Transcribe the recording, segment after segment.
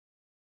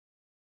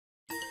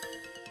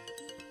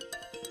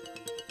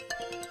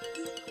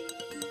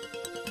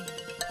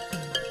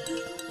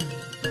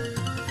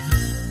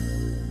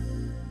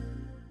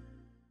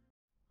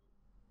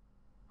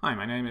Hi,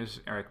 my name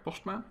is Eric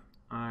Postma.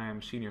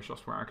 I'm Senior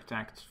Software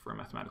Architect for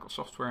Mathematical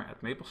Software at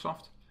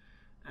MapleSoft,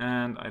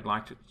 and I'd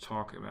like to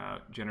talk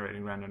about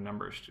generating random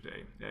numbers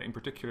today, in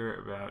particular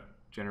about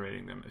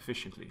generating them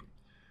efficiently.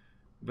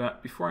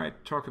 But before I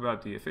talk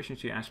about the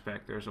efficiency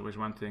aspect, there's always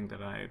one thing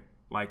that I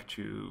like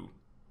to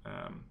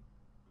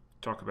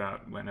talk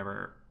about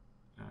whenever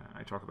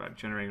I talk about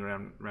generating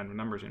random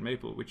numbers in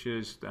Maple, which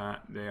is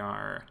that they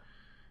are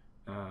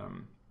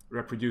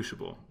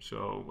reproducible.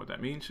 So what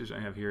that means is I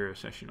have here a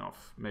session of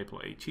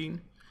Maple 18,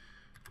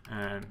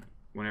 and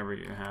whenever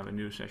you have a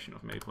new session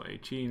of Maple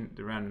 18,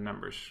 the random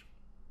numbers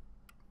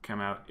come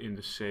out in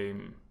the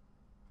same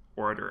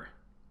order.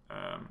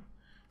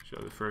 So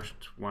the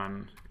first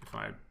one, if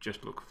I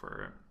just look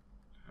for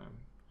a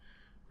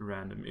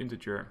random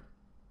integer,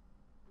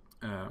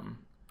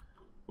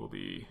 will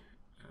be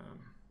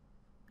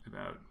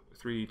about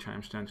 3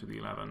 times 10 to the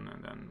 11,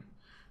 and then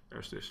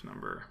there's this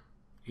number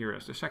here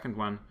as the second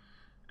one.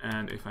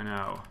 And if I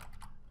now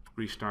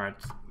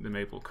restart the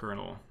Maple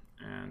kernel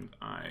and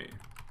I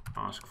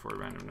ask for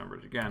random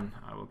numbers again,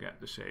 I will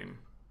get the same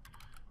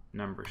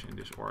numbers in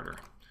this order.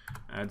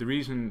 The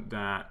reason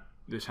that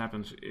this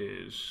happens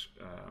is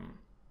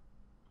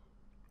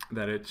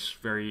that it's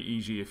very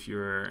easy if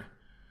you're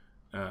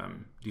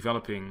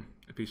developing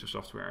a piece of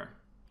software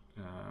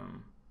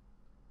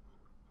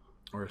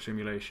or a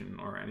simulation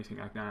or anything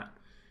like that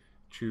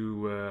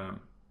to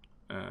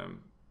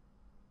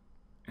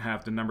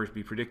have the numbers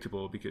be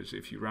predictable, because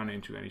if you run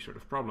into any sort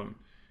of problem,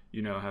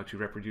 you know how to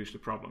reproduce the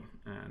problem.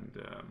 And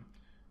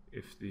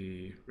if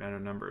the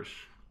random numbers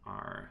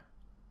are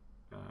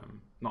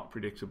not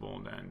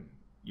predictable, then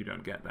you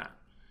don't get that.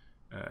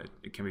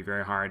 It can be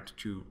very hard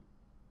to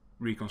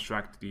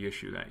reconstruct the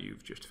issue that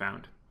you've just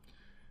found.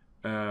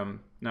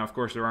 Now, of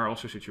course, there are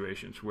also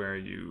situations where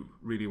you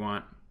really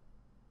want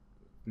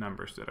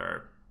numbers that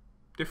are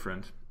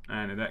different,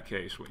 and in that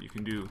case, what you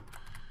can do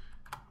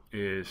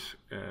is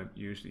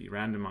use the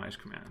randomize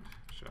command.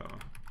 So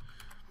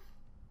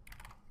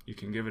you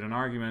can give it an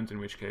argument, in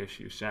which case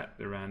you set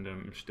the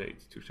random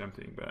state to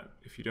something, but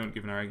if you don't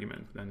give an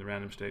argument, then the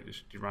random state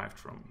is derived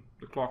from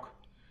the clock.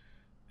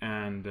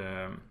 And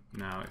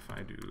now if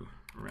I do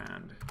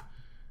rand,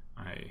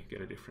 I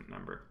get a different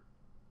number.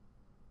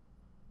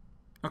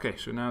 Okay,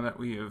 so now that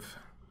we have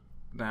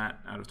that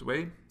out of the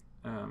way,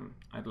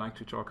 I'd like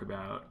to talk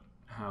about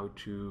how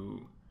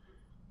to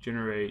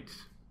generate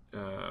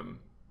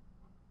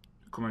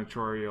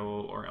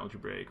combinatorial or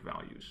algebraic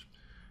values.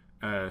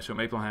 So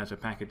Maple has a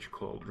package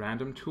called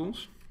random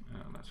tools.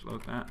 Let's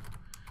load that.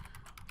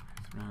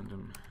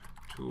 Random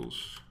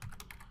tools.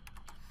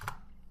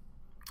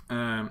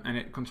 And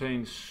it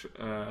contains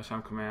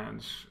some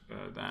commands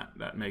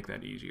that make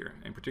that easier.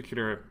 In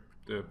particular,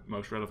 the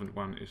most relevant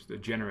one is the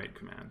generate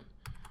command.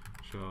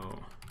 So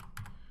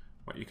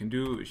what you can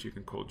do is you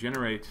can call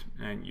generate,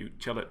 and you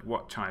tell it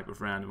what type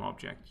of random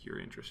object you're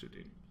interested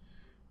in.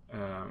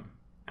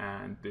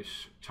 And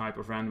this type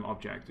of random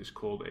object is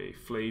called a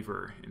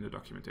flavor in the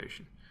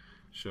documentation.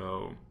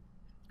 So,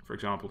 for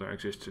example, there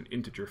exists an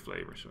integer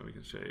flavor. So we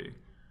can say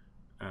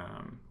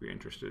we're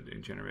interested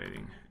in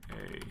generating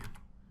an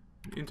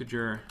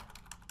integer,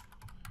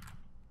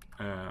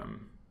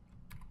 and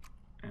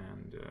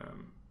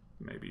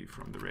maybe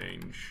from the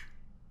range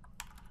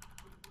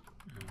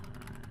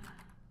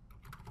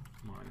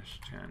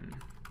 -10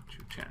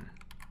 to 10.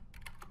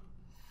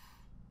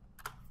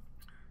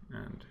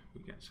 And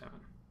we get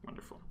 7.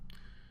 Wonderful.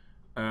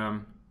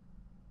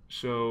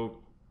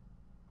 So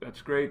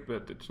that's great,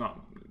 but it's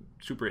not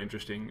super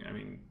interesting. I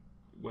mean,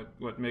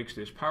 what makes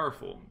this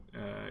powerful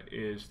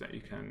is that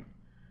you can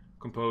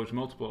compose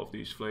multiple of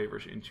these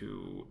flavors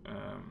into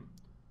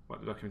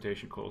what the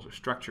documentation calls a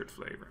structured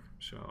flavor.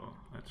 So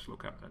let's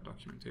look up that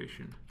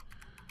documentation.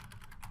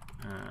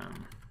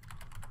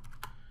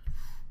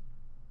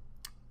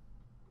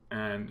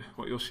 And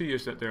what you'll see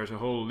is that there's a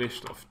whole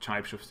list of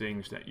types of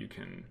things that you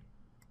can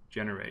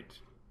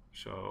generate.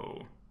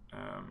 So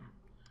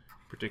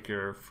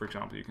particular, for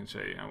example, you can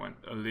say I want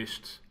a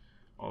list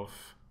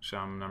of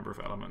some number of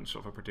elements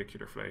of a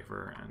particular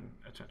flavor, and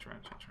etc.,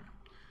 etc.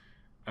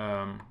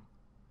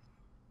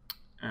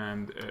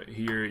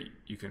 Here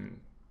you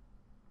can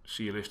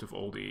see a list of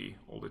all the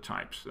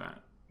types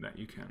that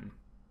you can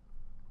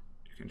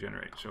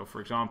generate. So for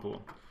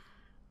example,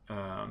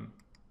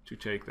 to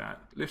take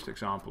that list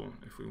example,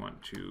 if we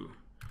want to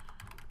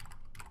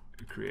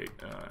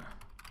create a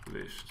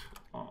list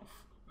of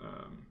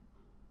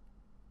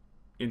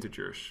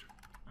integers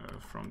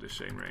from the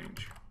same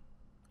range,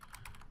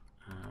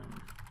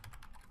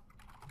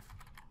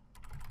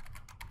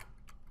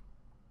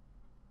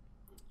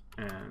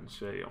 and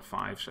say of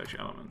 5 such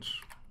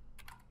elements,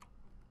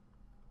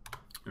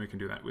 and we can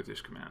do that with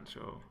this command.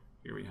 So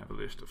here we have a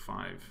list of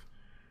 5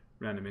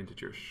 random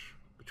integers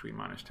between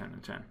 -10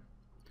 and 10.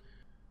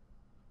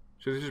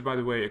 So this is, by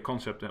the way, a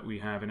concept that we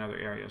have in other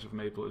areas of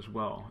Maple as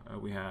well.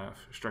 We have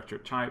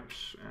structured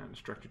types and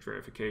structured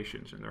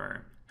verifications, and there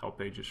are help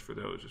pages for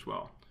those as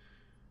well.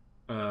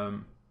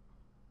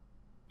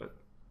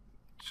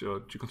 So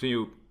to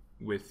continue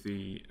with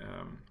the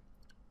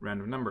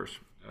random numbers,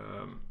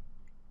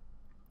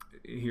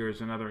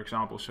 here's another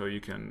example. So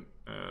you can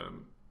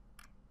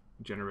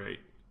generate,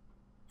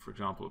 for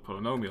example, a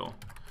polynomial.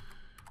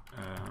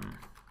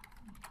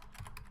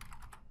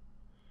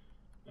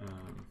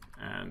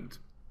 And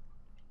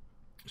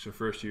so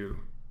first you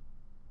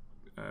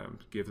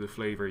give the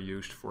flavor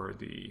used for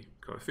the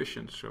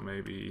coefficients. So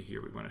maybe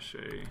here we want to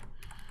say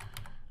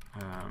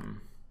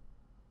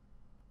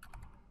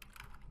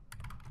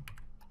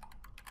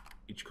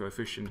each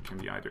coefficient can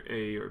be either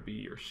A or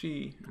B or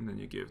C, and then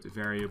you give the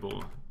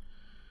variable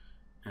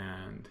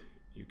and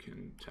you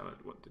can tell it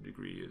what the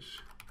degree is.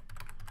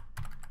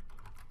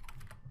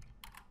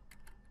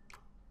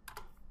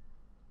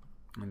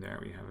 And there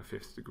we have a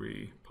 5th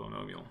degree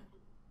polynomial.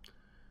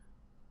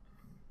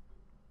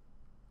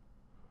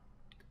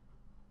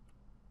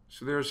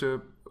 So there's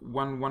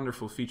one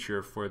wonderful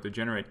feature for the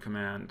generate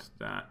command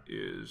that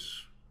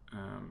is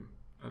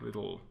a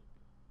little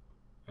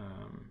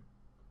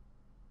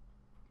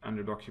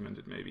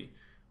underdocumented maybe,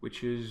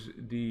 which is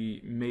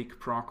the make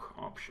proc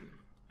option.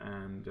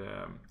 And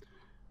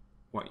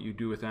what you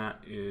do with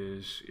that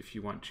is, if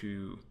you want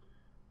to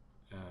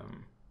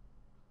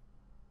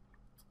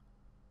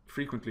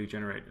frequently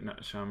generate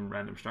some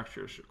random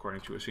structures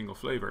according to a single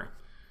flavor,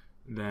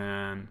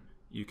 then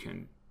you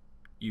can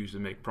use the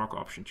make proc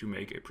option to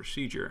make a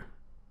procedure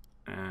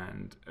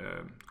and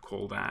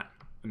call that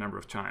a number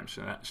of times.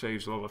 And that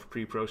saves a lot of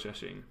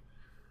pre-processing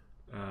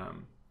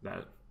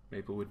that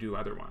Maple would do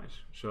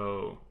otherwise.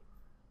 So,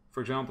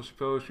 for example,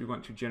 suppose we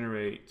want to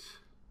generate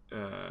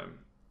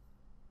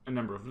a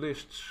number of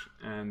lists,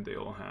 and they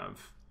all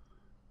have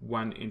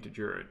one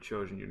integer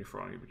chosen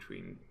uniformly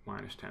between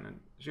 -10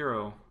 and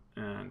 0,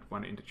 and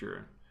one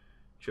integer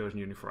chosen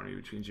uniformly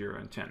between 0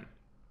 and 10.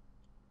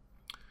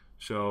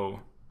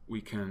 So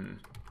we can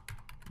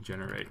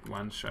generate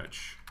one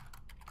such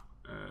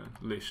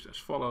list as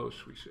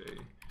follows. We say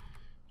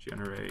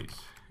generate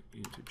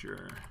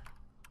integer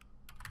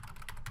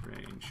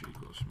range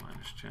equals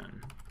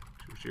 -10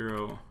 to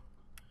 0,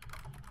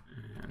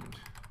 and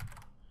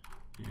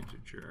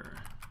integer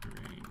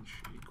range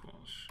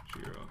equals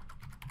 0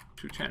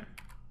 to 10.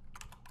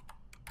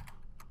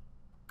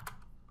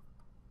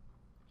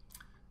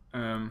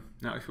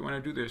 Now, if you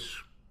want to do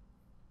this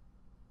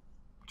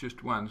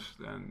just once,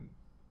 then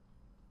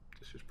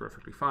this is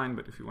perfectly fine.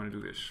 But if you want to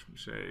do this,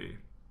 say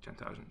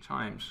 10,000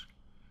 times,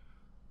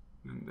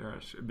 then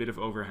there's a bit of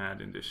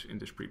overhead in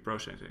this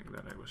pre-processing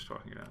that I was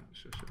talking about.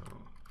 So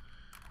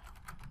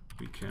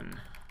we can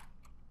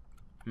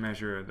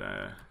measure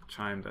the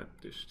time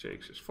that this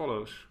takes as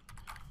follows.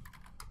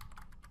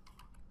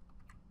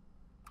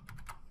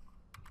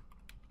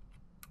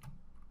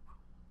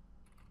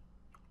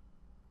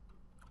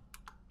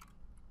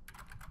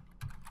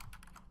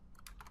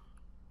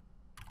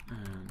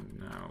 And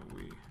now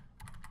we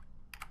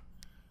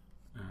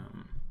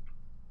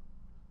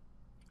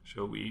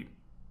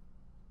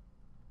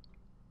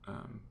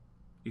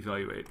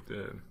evaluate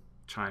the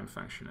time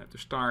function at the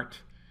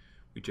start.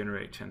 We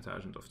generate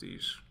 10,000 of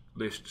these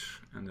lists,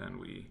 and then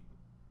we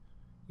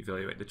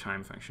evaluate the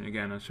time function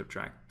again and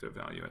subtract the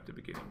value at the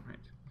beginning,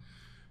 right?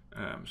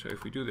 So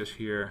if we do this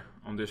here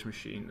on this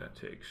machine, that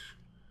takes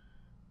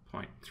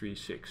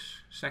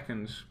 0.36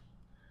 seconds.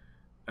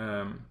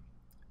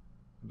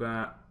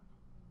 But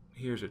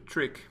here's a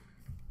trick.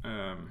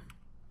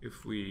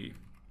 If we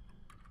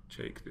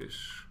take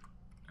this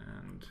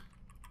and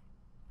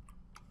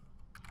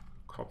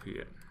copy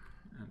it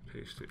and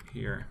paste it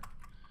here,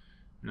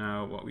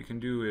 now what we can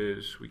do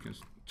is we can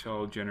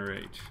tell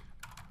generate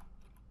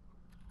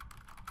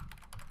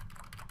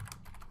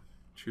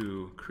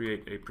to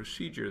create a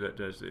procedure that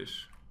does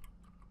this.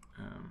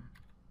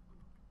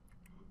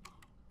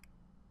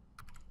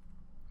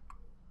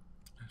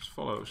 As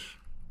follows.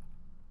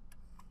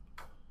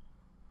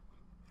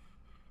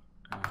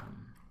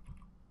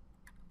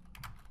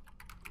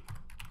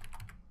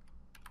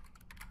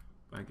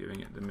 By giving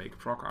it the make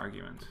proc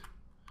argument.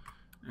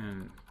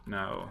 And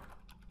now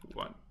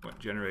what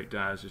generate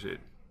does is it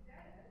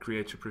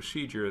creates a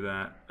procedure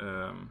that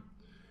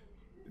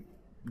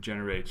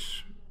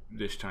generates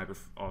this type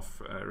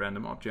of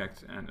random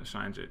object and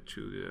assigns it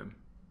to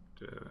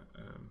the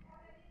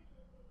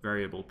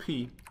variable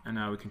p, and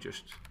now we can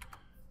just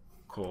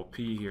call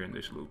p here in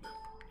this loop,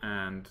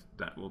 and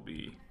that will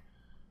be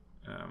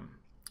a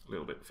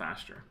little bit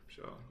faster.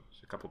 So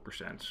it's a couple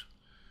percents,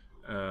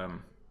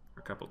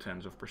 a couple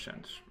tens of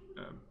percents.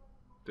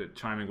 The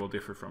timing will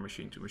differ from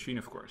machine to machine,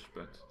 of course,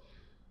 but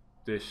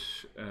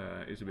this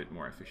is a bit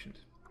more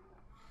efficient.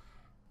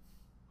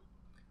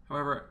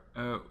 However,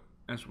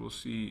 as we'll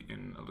see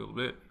in a little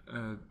bit,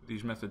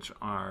 these methods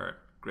are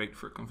great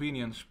for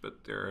convenience,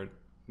 but they're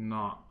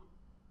not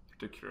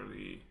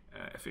particularly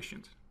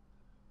efficient.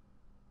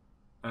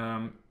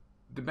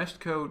 The best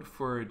code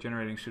for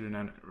generating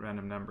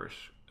pseudo-random numbers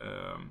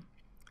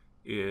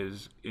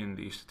is in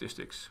the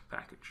statistics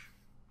package.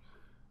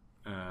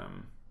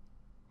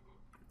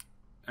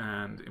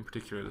 And in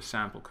particular, the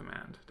sample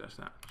command does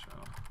that.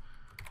 So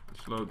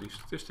let's load the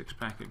statistics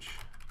package.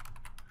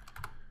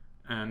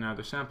 And now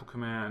the sample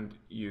command,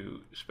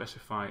 you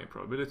specify a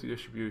probability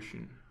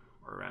distribution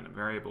or a random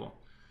variable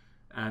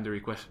and the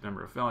requested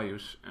number of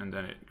values, and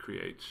then it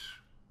creates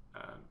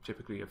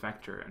typically a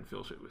vector and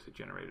fills it with the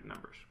generated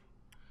numbers.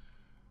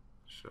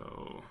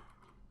 So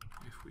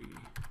if we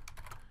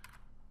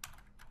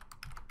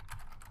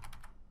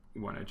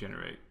want to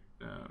generate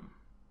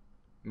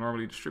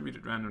normally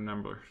distributed random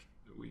numbers,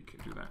 we can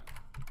do that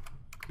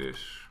like this.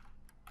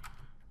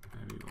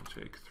 Maybe we'll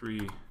take 3,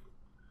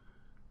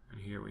 and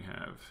here we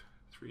have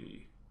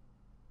 3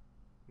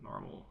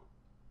 normal,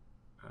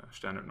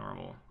 standard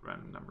normal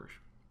random numbers.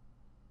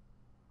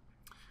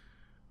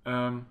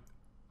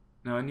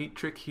 Now a neat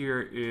trick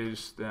here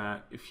is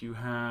that if you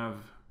have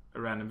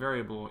a random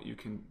variable, you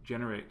can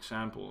generate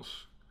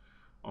samples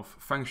of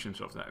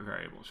functions of that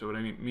variable. So what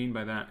I mean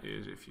by that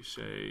is if you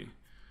say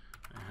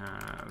I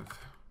have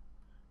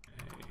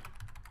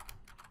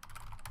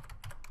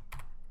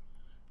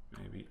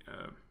maybe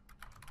a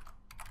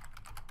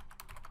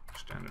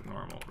standard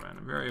normal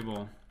random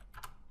variable,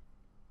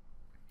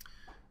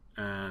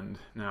 and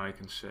now I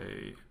can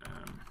say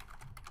I'm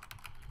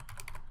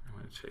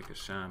going to take a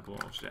sample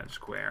of z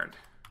squared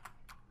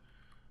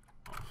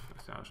of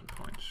 1,000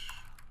 points.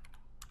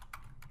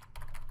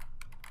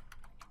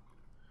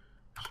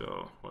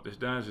 So what this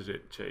does is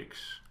it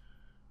takes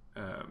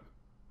a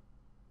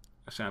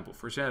sample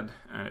for z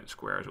and it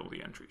squares all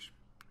the entries,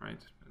 right?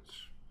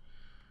 That's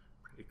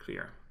pretty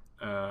clear.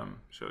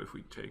 So if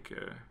we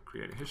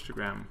create a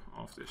histogram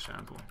of this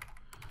sample,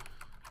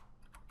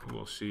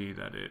 we'll see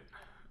that it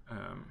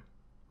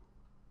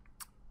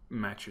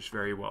matches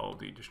very well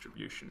the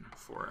distribution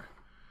for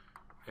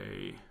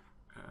a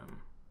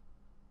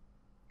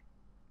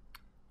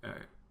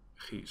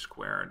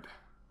chi-squared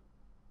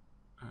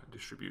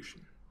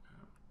distribution.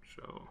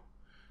 So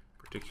in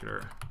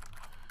particular,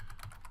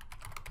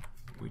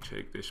 we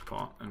take this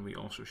plot and we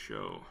also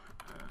show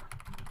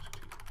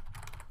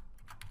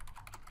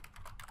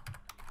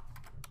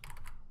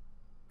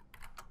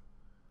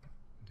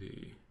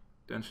the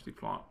density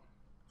plot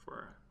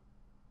for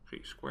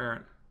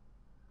chi-squared.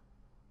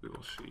 We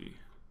will see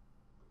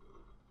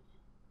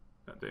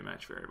that they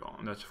match very well.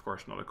 And that's of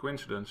course not a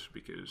coincidence,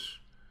 because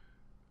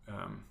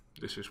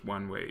this is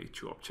one way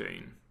to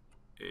obtain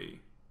a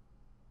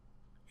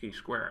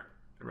chi-squared,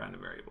 a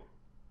random variable.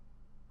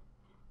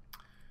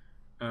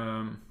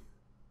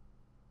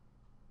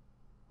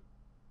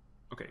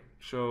 Okay,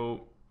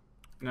 so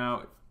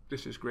now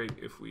this is great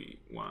if we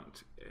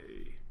want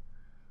a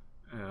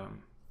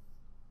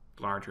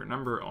larger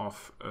number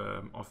of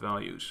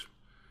values,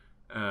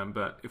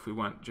 but if we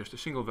want just a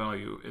single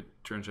value, it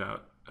turns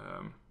out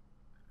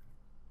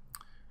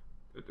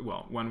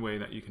well, one way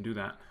that you can do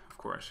that, of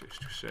course, is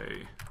to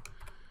say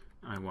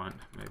I want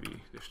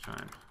maybe this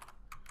time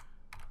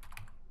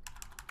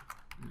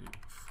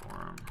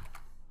uniform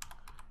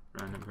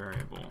random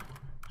variable,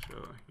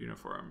 so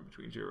uniform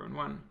between 0 and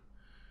 1.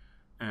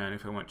 And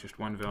if I want just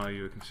one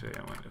value, I can say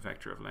I want a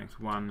vector of length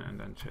 1 and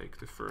then take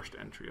the first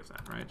entry of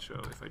that, right?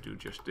 So if I do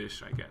just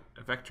this, I get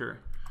a vector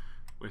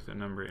with a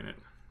number in it,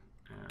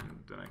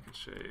 and then I can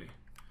say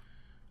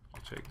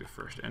I'll take the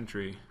first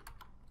entry,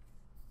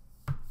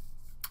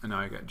 and now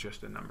I get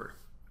just a number.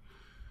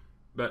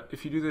 But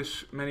if you do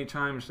this many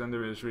times, then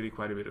there is really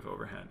quite a bit of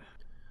overhead.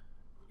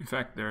 In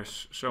fact,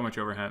 there's so much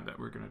overhead that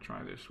we're going to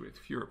try this with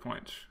fewer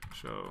points.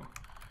 So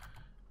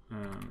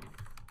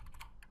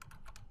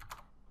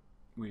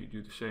we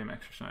do the same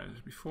exercise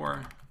as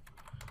before,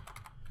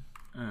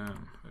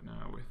 but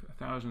now with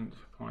 1,000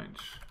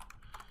 points,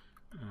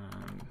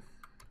 and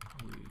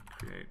we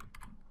create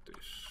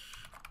this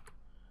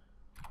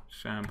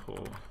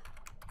sample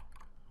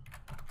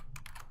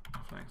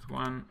of length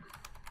 1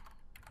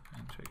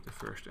 and take the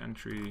first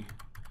entry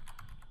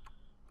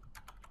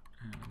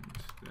and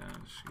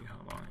then see how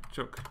long it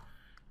took.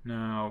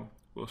 Now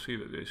we'll see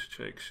that this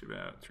takes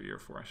about 3 or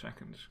 4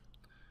 seconds,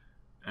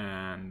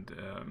 and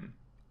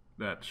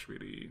that's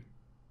really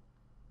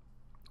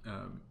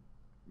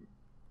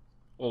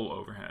all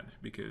overhead,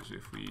 because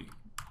if we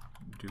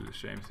do the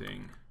same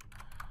thing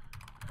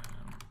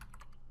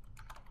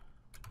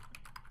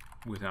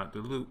without the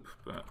loop,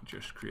 but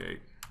just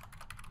create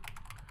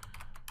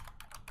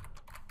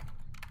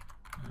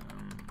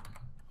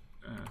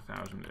a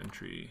 1,000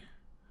 entry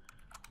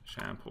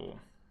sample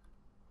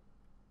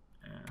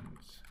and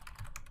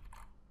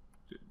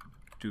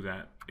do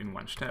that in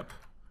one step,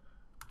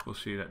 we'll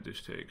see that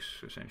this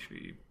takes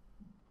essentially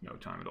no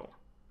time at all.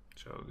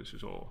 So this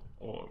is all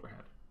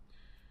overhead.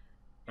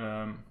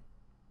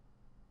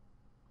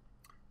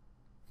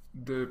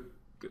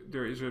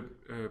 There is a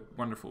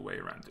wonderful way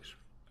around this.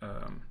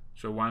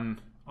 So one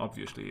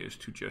obviously is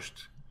to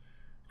just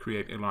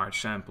create a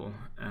large sample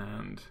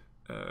and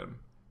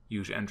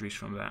use entries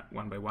from that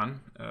one by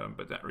one,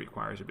 but that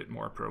requires a bit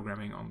more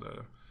programming on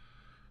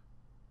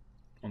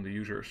the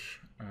user's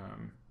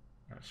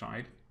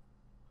side.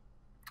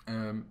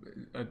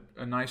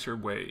 A nicer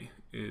way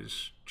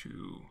is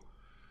to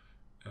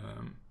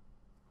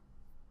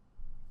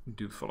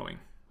do the following,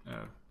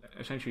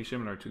 essentially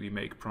similar to the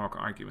make proc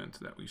argument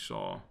that we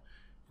saw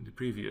in the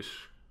previous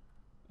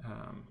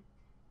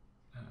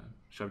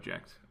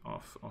subject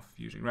of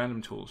using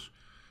random tools,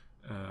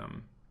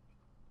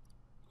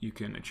 you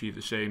can achieve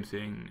the same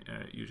thing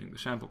using the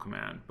sample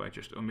command by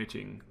just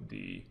omitting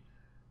the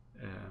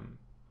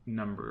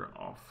number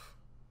of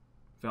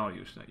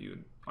values that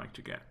you'd like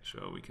to get.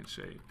 So we can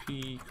say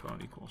p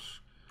equals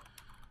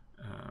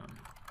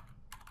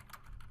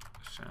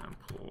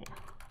sample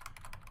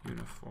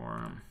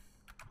uniform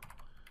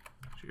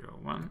 0,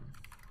 1.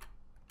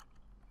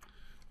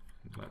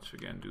 And let's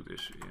again do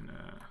this in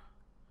a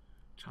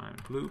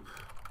timed loop.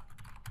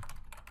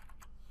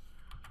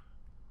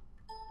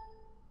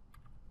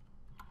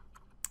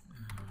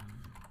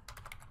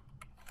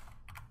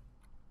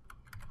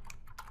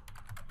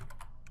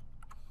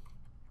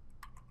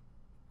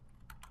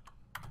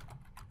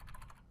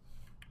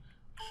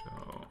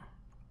 So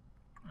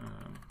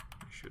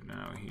we should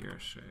now here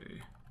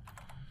say,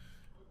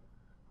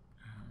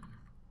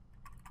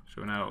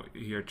 so now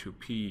here to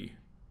p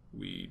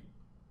we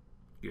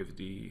give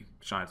the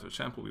size of the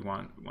sample we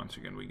want. Once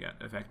again we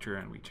get a vector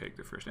and we take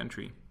the first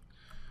entry,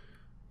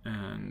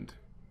 and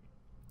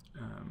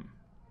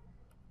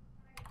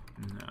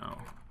now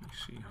we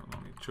see how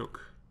long it took.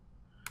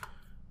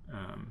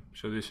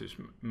 So this is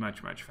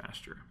much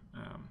faster.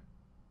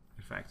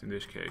 In fact, in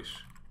this case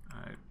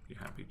I'd be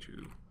happy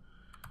to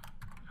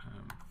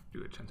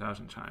do it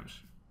 10,000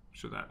 times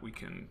so that we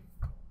can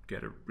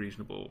get a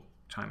reasonable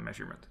time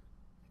measurement.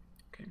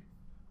 Okay.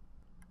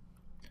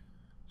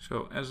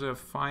 So as a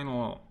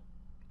final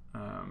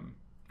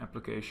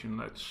application,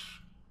 let's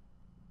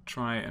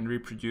try and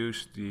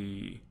reproduce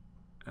the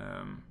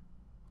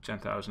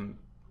 10,000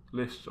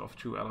 lists of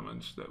 2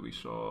 elements that we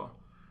saw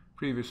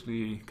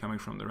previously coming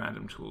from the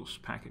random tools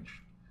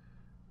package.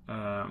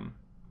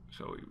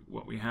 So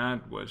what we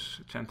had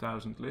was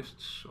 10,000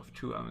 lists of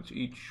 2 elements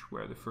each,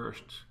 where the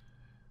first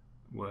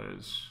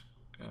was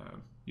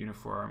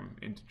uniform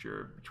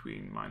integer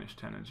between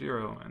 -10 and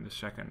 0, and the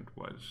second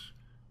was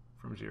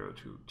from 0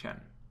 to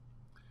 10.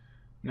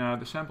 Now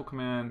the sample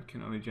command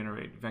can only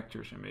generate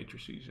vectors and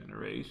matrices and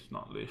arrays,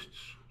 not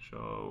lists.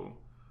 So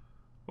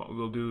what we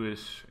will do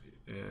is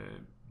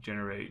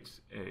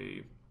generate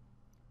a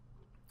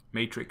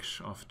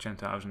matrix of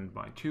 10,000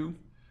 by 2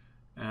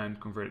 and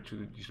convert it to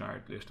the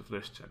desired list of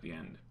lists at the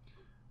end.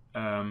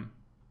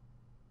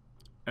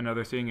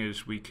 Another thing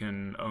is we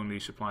can only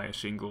supply a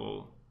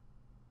single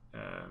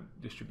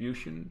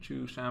distribution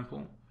to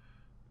sample,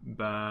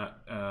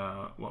 but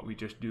what we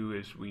just do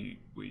is we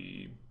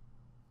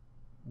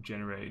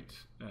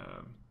generate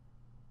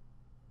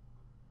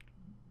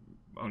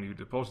only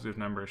the positive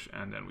numbers,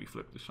 and then we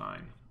flip the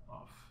sign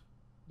of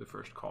the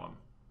first column.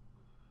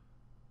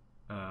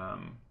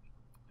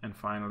 And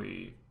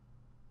finally,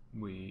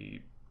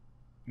 we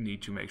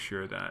need to make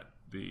sure that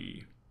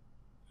the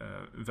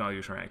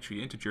values are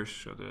actually integers,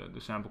 so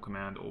the sample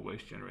command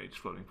always generates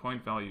floating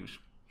point values.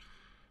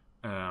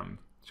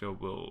 So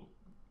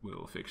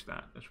we'll fix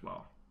that as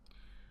well.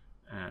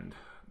 And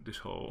this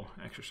whole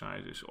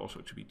exercise is also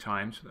to be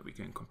timed so that we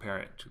can compare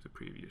it to the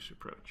previous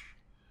approach.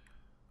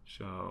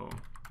 So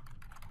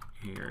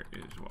here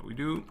is what we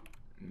do.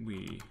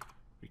 We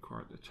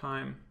record the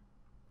time,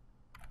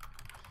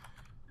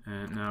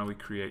 and now we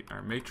create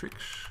our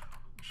matrix.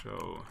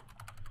 So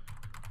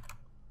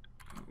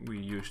we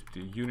used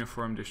the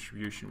uniform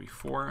distribution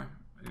before.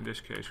 In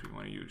this case, we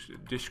want to use the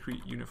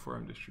discrete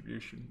uniform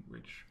distribution,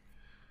 which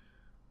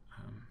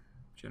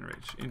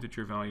generates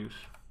integer values,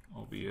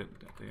 albeit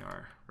that they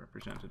are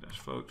represented as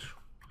floats.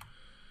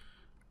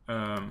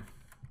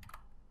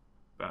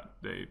 But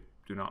they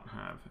do not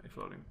have a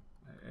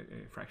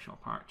fractional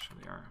part, so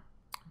they are.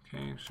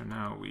 Okay, so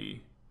now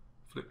we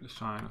flip the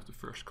sign of the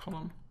first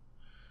column.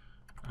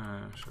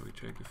 So we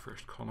take the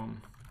first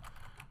column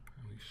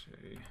and we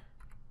say,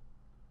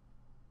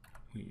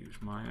 we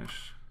use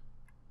minus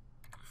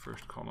the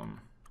first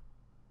column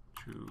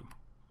to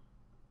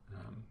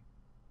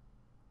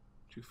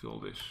fill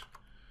this,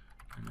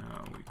 and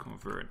now we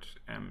convert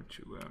M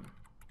to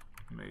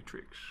a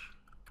matrix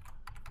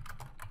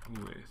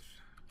with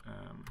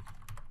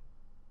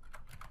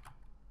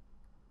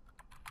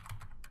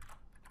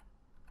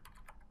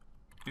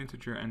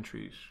integer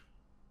entries,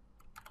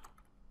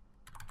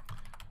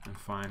 and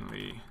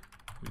finally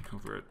we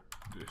convert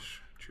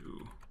this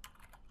to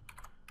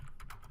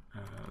a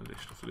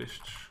list of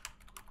lists.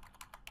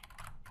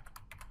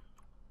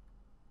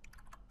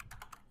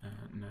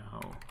 And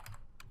now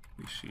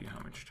we see how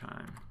much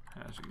time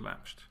has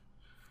elapsed.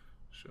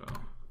 So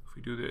if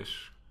we do this,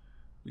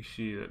 we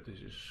see that this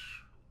is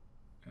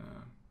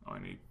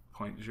only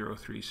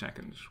 0.03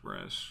 seconds,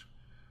 whereas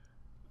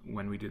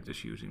when we did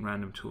this using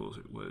random tools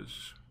it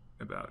was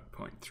about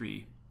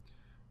 0.3.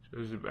 So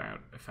this is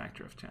about a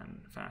factor of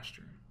 10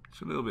 faster.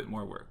 It's a little bit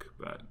more work,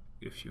 but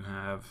if you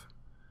have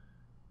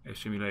a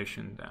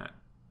simulation that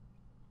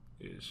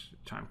is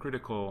time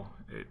critical,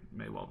 it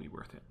may well be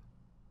worth it.